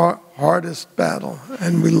Peter's hardest battle,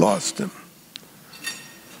 and we lost him.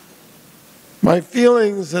 My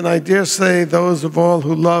feelings, and I dare say those of all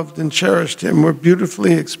who loved and cherished him, were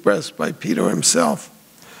beautifully expressed by Peter himself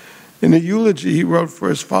in a eulogy he wrote for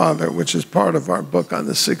his father, which is part of our book on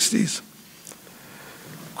the 60s.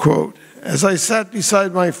 Quote, "As I sat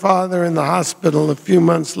beside my father in the hospital a few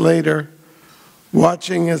months later,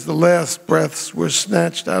 watching as the last breaths were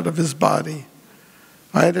snatched out of his body,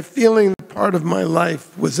 I had a feeling that part of my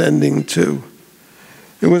life was ending too.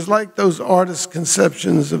 It was like those artists'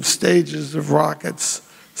 conceptions of stages of rockets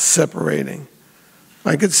separating.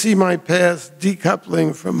 I could see my past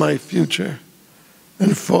decoupling from my future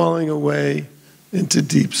and falling away into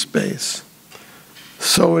deep space.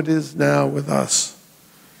 So it is now with us.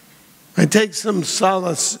 I take some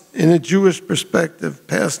solace in a Jewish perspective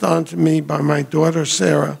passed on to me by my daughter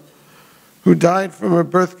Sarah, who died from a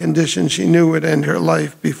birth condition she knew would end her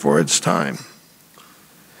life before its time.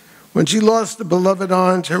 When she lost a beloved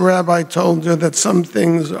aunt, her rabbi told her that some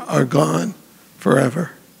things are gone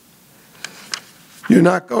forever. You're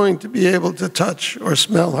not going to be able to touch or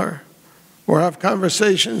smell her or have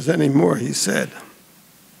conversations anymore, he said.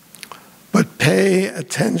 But pay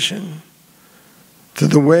attention to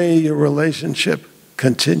the way your relationship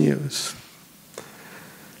continues.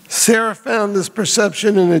 Sarah found this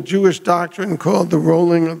perception in a Jewish doctrine called the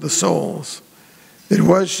rolling of the souls. It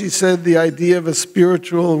was, she said, the idea of a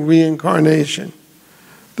spiritual reincarnation.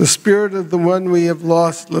 The spirit of the one we have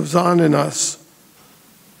lost lives on in us.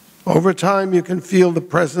 Over time, you can feel the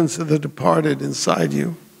presence of the departed inside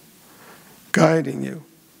you, guiding you.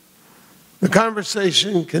 The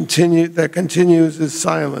conversation that continues is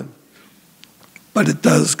silent, but it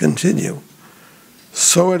does continue.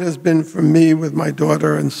 So it has been for me with my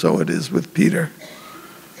daughter, and so it is with Peter.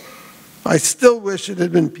 I still wish it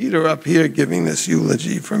had been Peter up here giving this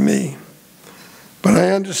eulogy for me, but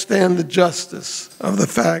I understand the justice of the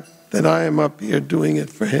fact that I am up here doing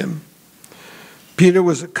it for him. Peter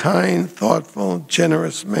was a kind, thoughtful,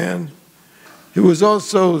 generous man. He was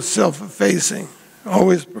also self-effacing,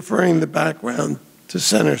 always preferring the background to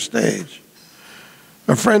center stage.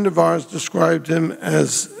 A friend of ours described him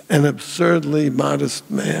as an absurdly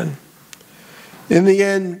modest man. In the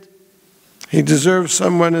end, he deserves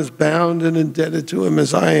someone as bound and indebted to him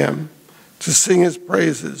as I am to sing his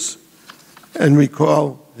praises and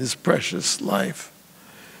recall his precious life.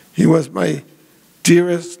 He was my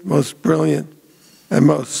dearest, most brilliant, and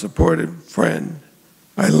most supportive friend.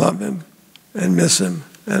 I love him and miss him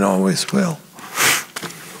and always will.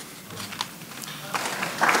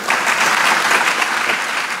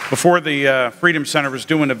 Before the Freedom Center was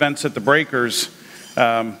doing events at the Breakers,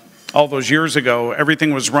 all those years ago,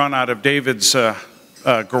 everything was run out of David's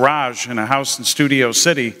garage in a house in Studio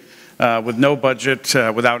City with no budget,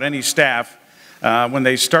 without any staff. When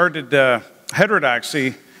they started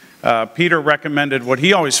Heterodoxy, Peter recommended what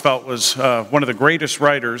he always felt was one of the greatest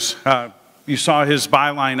writers. You saw his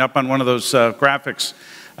byline up on one of those graphics.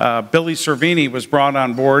 Billy Cerveny was brought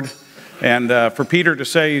on board. And for Peter to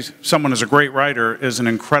say someone is a great writer is an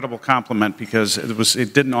incredible compliment because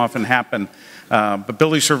it didn't often happen. But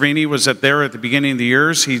Billy Cerveny was there at the beginning of the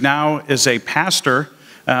years. He now is a pastor,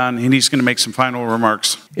 and he's going to make some final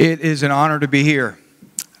remarks. It is an honor to be here.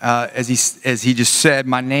 As he just said,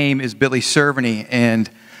 my name is Billy Cerveny, and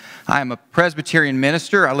I am a Presbyterian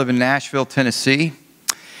minister. I live in Nashville, Tennessee.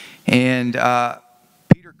 And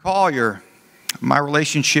Peter Collier, my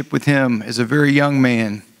relationship with him as a very young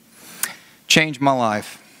man changed my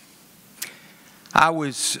life. I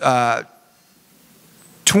was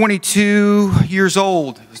 22 years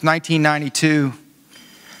old. It was 1992.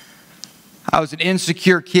 I was an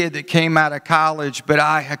insecure kid that came out of college, but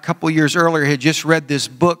a couple years earlier, had just read this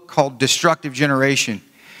book called Destructive Generation.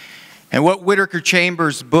 And what Whittaker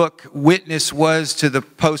Chambers' book, Witness, was to the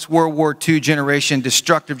post-World War II generation,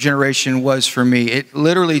 Destructive Generation was for me. It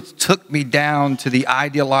literally took me down to the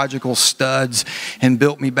ideological studs and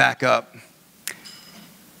built me back up.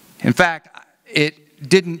 In fact, it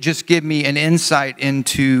didn't just give me an insight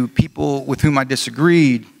into people with whom I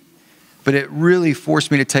disagreed, but it really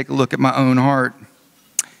forced me to take a look at my own heart.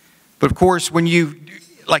 But of course, when you,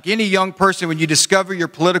 like any young person, when you discover your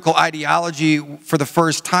political ideology for the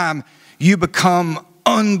first time, you become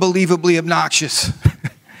unbelievably obnoxious.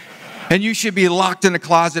 And you should be locked in a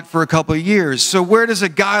closet for a couple of years. So where does a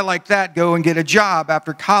guy like that go and get a job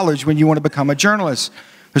after college when you want to become a journalist?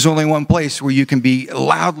 There's only one place where you can be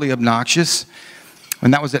loudly obnoxious,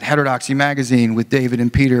 and that was at Heterodoxy magazine with David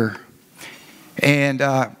and Peter. And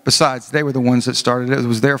besides, they were the ones that started it. It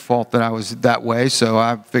was their fault that I was that way, so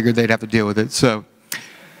I figured they'd have to deal with it. So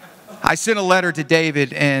I sent a letter to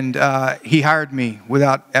David, and he hired me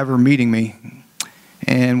without ever meeting me.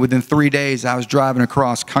 And within 3 days, I was driving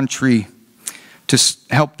across country to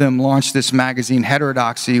help them launch this magazine,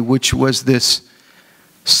 Heterodoxy, which was this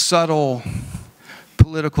subtle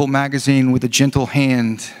political magazine with a gentle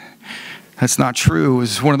hand. That's not true. It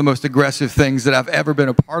was one of the most aggressive things that I've ever been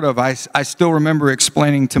a part of. I still remember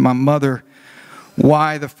explaining to my mother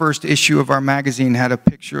why the first issue of our magazine had a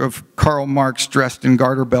picture of Karl Marx dressed in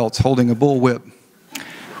garter belts holding a bullwhip.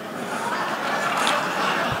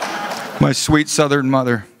 My sweet Southern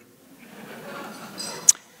mother.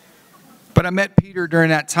 But I met Peter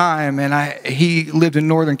during that time, and he lived in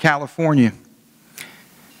Northern California.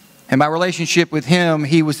 And my relationship with him,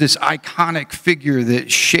 he was this iconic figure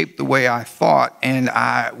that shaped the way I thought, and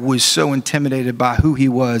I was so intimidated by who he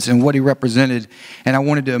was and what he represented, and I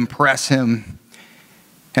wanted to impress him.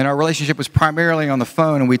 And our relationship was primarily on the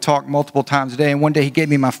phone, and we talked multiple times a day, and one day he gave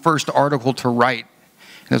me my first article to write.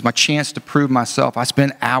 It was my chance to prove myself. I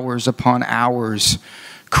spent hours upon hours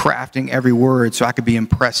crafting every word so I could be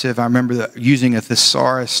impressive. I remember using a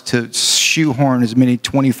thesaurus to shoehorn as many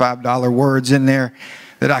 $25 words in there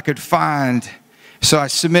that I could find. So I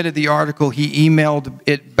submitted the article. He emailed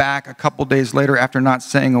it back a couple days later after not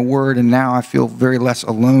saying a word, and now I feel very less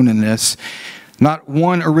alone in this. Not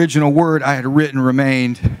one original word I had written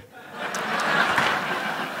remained.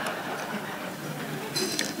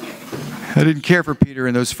 I didn't care for Peter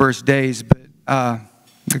in those first days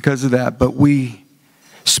because of that, but we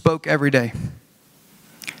spoke every day,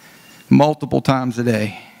 multiple times a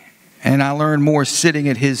day, and I learned more sitting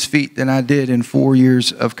at his feet than I did in 4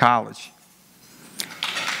 years of college.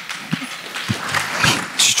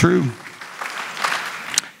 It's true.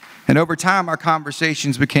 And over time, our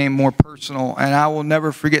conversations became more personal, and I will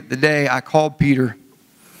never forget the day I called Peter.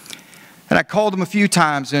 And I called him a few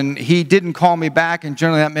times, and he didn't call me back, and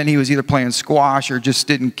generally that meant he was either playing squash or just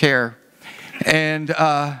didn't care. And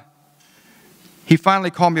he finally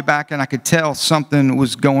called me back, and I could tell something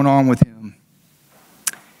was going on with him.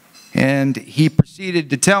 And he proceeded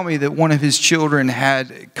to tell me that one of his children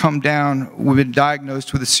had come down, been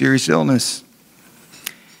diagnosed with a serious illness.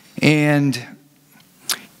 And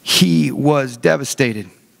he was devastated.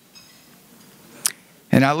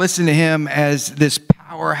 And I listened to him as this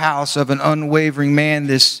powerhouse of an unwavering man,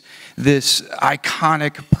 this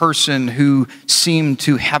iconic person who seemed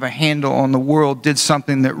to have a handle on the world, did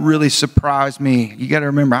something that really surprised me. You got to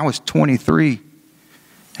remember, I was 23,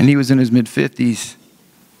 and he was in his mid-50s.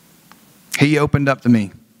 He opened up to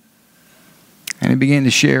me, and he began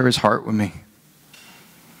to share his heart with me.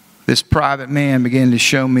 This private man began to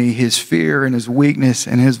show me his fear and his weakness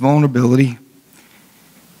and his vulnerability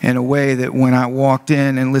in a way that when I walked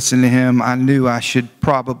in and listened to him, I knew I should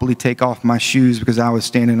probably take off my shoes because I was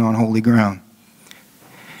standing on holy ground.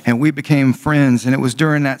 And we became friends, and it was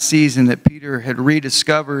during that season that Peter had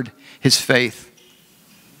rediscovered his faith.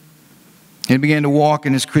 He began to walk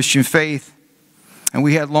in his Christian faith, and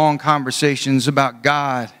we had long conversations about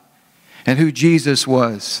God and who Jesus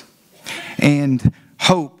was, and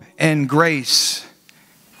hope and grace.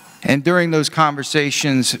 And during those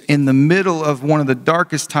conversations, in the middle of one of the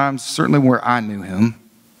darkest times, certainly where I knew him,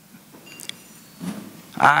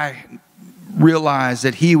 I realized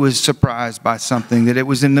that he was surprised by something, that it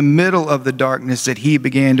was in the middle of the darkness that he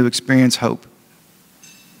began to experience hope.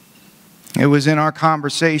 It was in our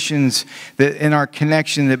conversations, that in our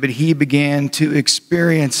connection, that he began to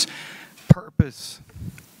experience purpose,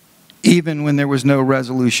 even when there was no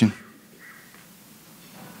resolution.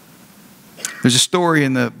 There's a story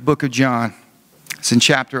in the book of John. It's in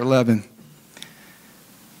chapter 11.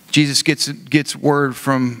 Jesus gets word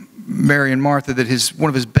from Mary and Martha that one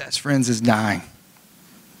of his best friends is dying.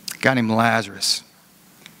 A guy named Lazarus.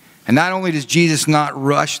 And not only does Jesus not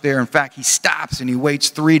rush there, in fact, he stops and he waits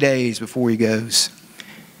 3 days before he goes.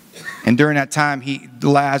 And during that time,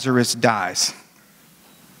 Lazarus dies.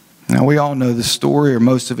 Now, we all know the story, or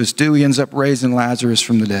most of us do. He ends up raising Lazarus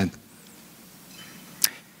from the dead.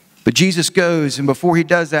 But Jesus goes, and before he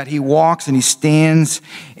does that, he walks and he stands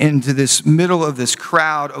into this middle of this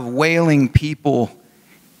crowd of wailing people,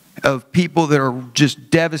 of people that are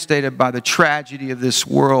just devastated by the tragedy of this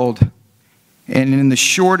world. And in the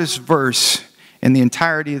shortest verse in the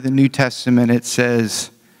entirety of the New Testament, it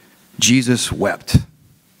says, Jesus wept.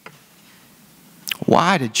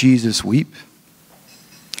 Why did Jesus weep?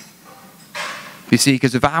 You see,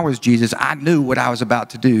 because if I was Jesus, I knew what I was about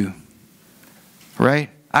to do, right?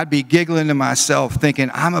 I'd be giggling to myself thinking,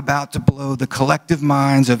 I'm about to blow the collective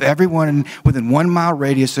minds of everyone within 1 mile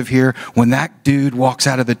radius of here when that dude walks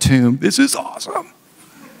out of the tomb. This is awesome.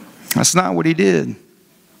 That's not what he did.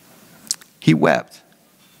 He wept.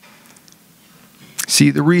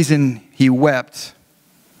 See, the reason he wept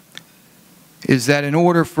is that in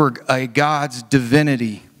order for a God's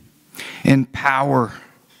divinity and power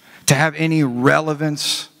to have any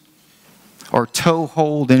relevance or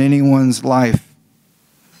toehold in anyone's life,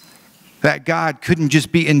 that God couldn't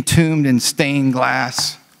just be entombed in stained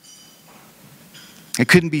glass. It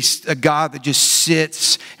couldn't be a God that just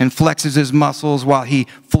sits and flexes his muscles while he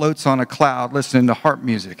floats on a cloud listening to harp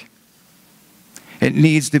music. It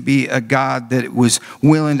needs to be a God that was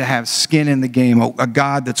willing to have skin in the game, a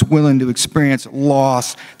God that's willing to experience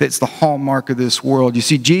loss that's the hallmark of this world. You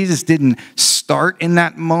see, Jesus didn't start in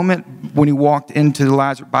that moment when he walked into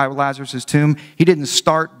by Lazarus' tomb. He didn't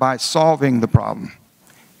start by solving the problem.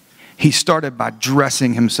 He started by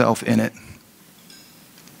dressing himself in it.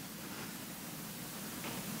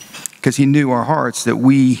 Because he knew our hearts that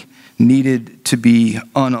we needed to be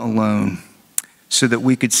unalone, so that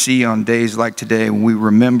we could see on days like today when we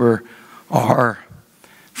remember our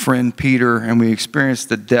friend Peter and we experience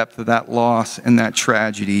the depth of that loss and that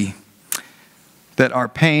tragedy, that our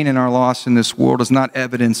pain and our loss in this world is not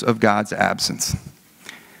evidence of God's absence.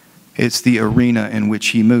 It's the arena in which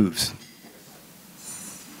he moves.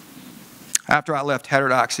 After I left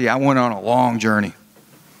heterodoxy, I went on a long journey.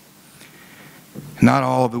 Not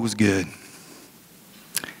all of it was good.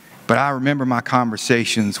 But I remember my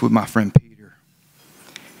conversations with my friend Peter.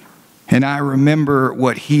 And I remember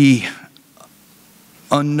what he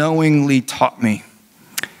unknowingly taught me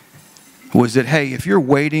was that, hey, if you're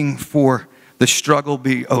waiting for the struggle to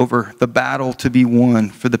be over, the battle to be won,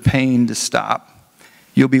 for the pain to stop,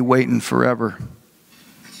 you'll be waiting forever.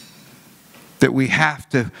 That we have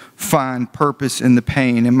to find purpose in the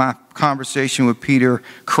pain. And my conversation with Peter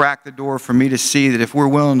cracked the door for me to see that if we're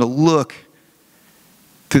willing to look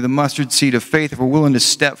through the mustard seed of faith, if we're willing to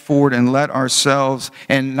step forward and let ourselves,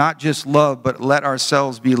 and not just love, but let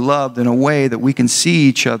ourselves be loved in a way that we can see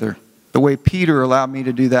each other, the way Peter allowed me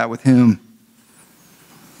to do that with him,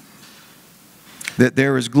 that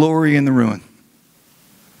there is glory in the ruin.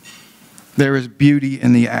 There is beauty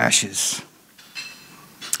in the ashes.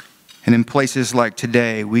 And in places like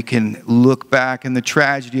today, we can look back in the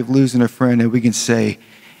tragedy of losing a friend and we can say,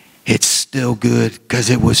 it's still good because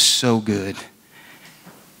it was so good.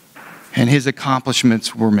 And his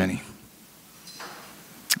accomplishments were many.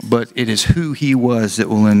 But it is who he was that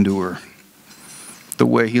will endure. The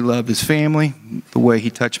way he loved his family, the way he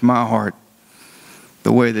touched my heart,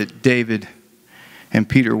 the way that David and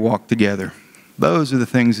Peter walked together. Those are the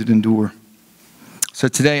things that endure. So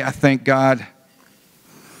today I thank God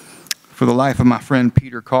for the life of my friend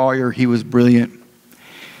Peter Collier. He was brilliant.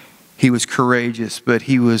 He was courageous, but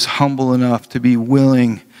he was humble enough to be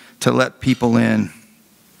willing to let people in.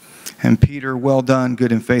 And Peter, well done,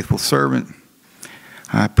 good and faithful servant.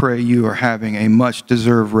 I pray you are having a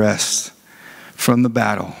much-deserved rest from the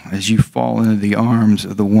battle as you fall into the arms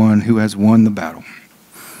of the one who has won the battle.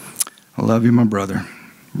 I love you, my brother.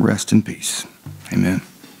 Rest in peace. Amen.